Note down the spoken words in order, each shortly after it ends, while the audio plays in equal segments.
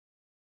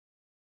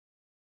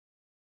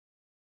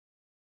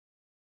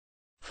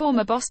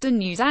Former Boston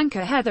News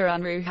anchor Heather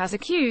Unruh has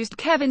accused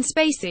Kevin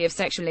Spacey of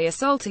sexually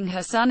assaulting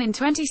her son in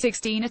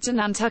 2016 at a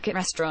Nantucket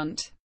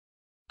restaurant.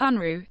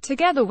 Unruh,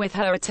 together with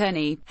her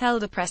attorney,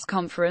 held a press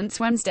conference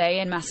Wednesday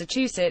in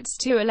Massachusetts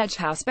to allege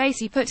how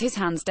Spacey put his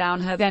hands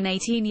down her then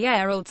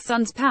 18-year-old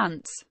son's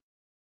pants.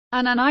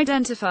 An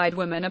unidentified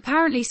woman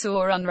apparently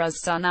saw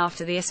Unruh's son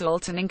after the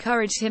assault and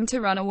encouraged him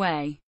to run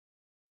away.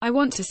 "I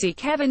want to see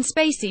Kevin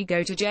Spacey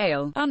go to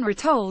jail," Unruh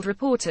told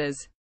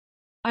reporters.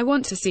 "I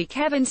want to see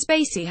Kevin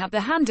Spacey have the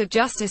hand of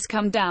justice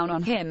come down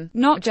on him,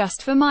 not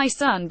just for my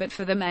son but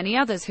for the many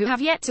others who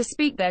have yet to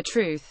speak their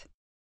truth."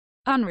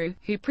 Unruh,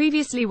 who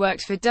previously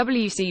worked for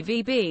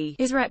WCVB,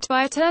 is repped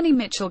by attorney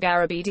Mitchell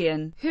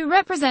Garabedian, who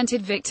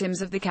represented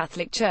victims of the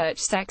Catholic Church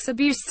sex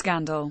abuse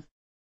scandal.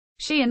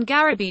 She and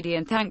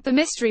Garabedian thanked the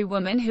mystery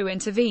woman who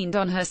intervened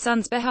on her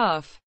son's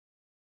behalf.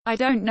 "I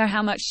don't know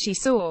how much she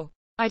saw.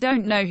 I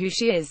don't know who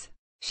she is.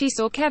 She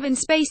saw Kevin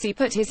Spacey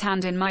put his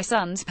hand in my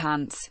son's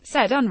pants,"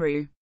 said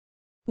Unruh.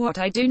 "What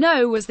I do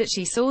know was that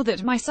she saw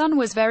that my son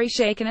was very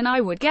shaken, and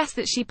I would guess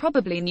that she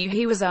probably knew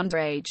he was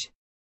underage.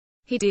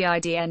 He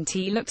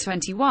didn't look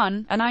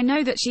 21, and I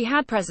know that she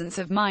had presence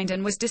of mind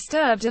and was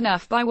disturbed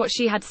enough by what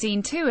she had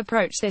seen to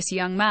approach this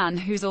young man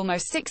who's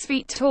almost 6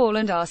 feet tall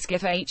and ask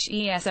if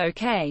he's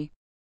okay."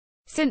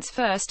 Since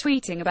first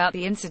tweeting about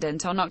the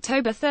incident on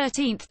October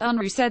 13,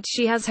 Unruh said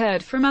she has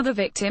heard from other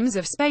victims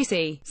of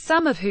Spacey,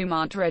 some of whom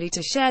aren't ready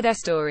to share their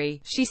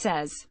story, she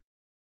says.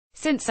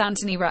 Since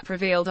Anthony Rapp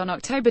revealed on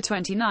October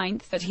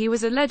 29 that he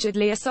was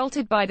allegedly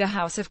assaulted by the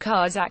House of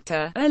Cards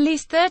actor, at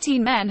least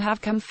 13 men have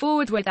come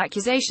forward with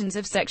accusations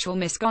of sexual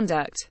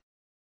misconduct.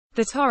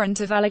 The torrent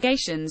of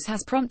allegations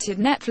has prompted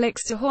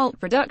Netflix to halt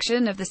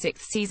production of the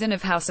 6th season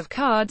of House of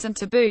Cards and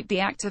to boot the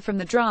actor from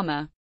the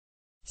drama.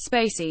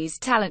 Spacey's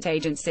talent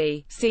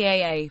agency,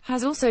 CAA,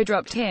 has also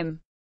dropped him.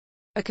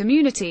 "A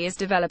community is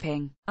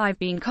developing. I've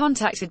been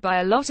contacted by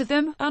a lot of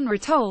them,"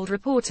 Unruh told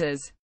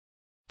reporters.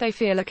 "They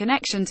feel a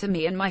connection to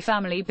me and my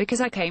family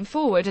because I came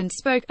forward and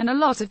spoke, and a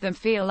lot of them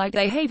feel like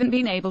they haven't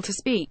been able to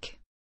speak.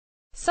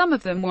 Some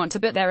of them want to,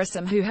 but there are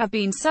some who have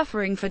been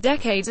suffering for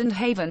decades and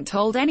haven't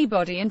told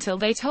anybody until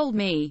they told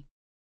me.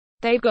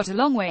 They've got a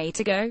long way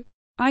to go.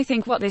 I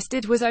think what this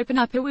did was open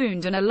up a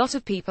wound and a lot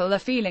of people are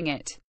feeling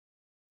it.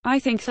 I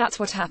think that's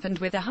what happened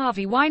with the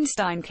Harvey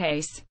Weinstein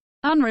case."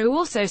 Unruh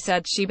also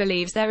said she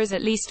believes there is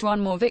at least one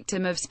more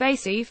victim of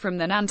Spacey from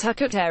the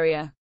Nantucket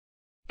area.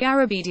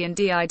 Garabedian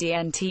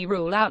didn't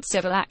rule out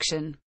civil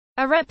action.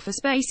 A rep for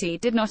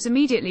Spacey did not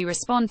immediately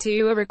respond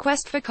to a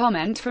request for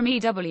comment from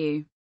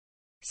EW.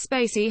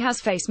 Spacey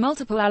has faced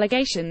multiple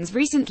allegations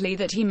recently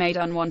that he made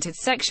unwanted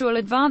sexual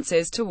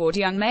advances toward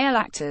young male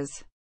actors.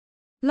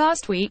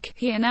 Last week,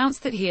 he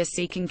announced that he is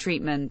seeking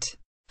treatment.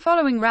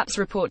 Following Rapp's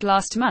report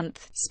last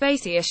month,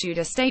 Spacey issued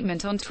a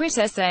statement on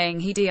Twitter saying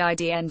he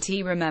didn't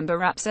remember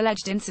Rapp's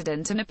alleged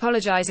incident and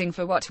apologizing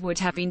for what would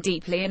have been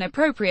deeply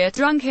inappropriate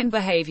drunken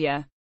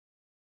behavior.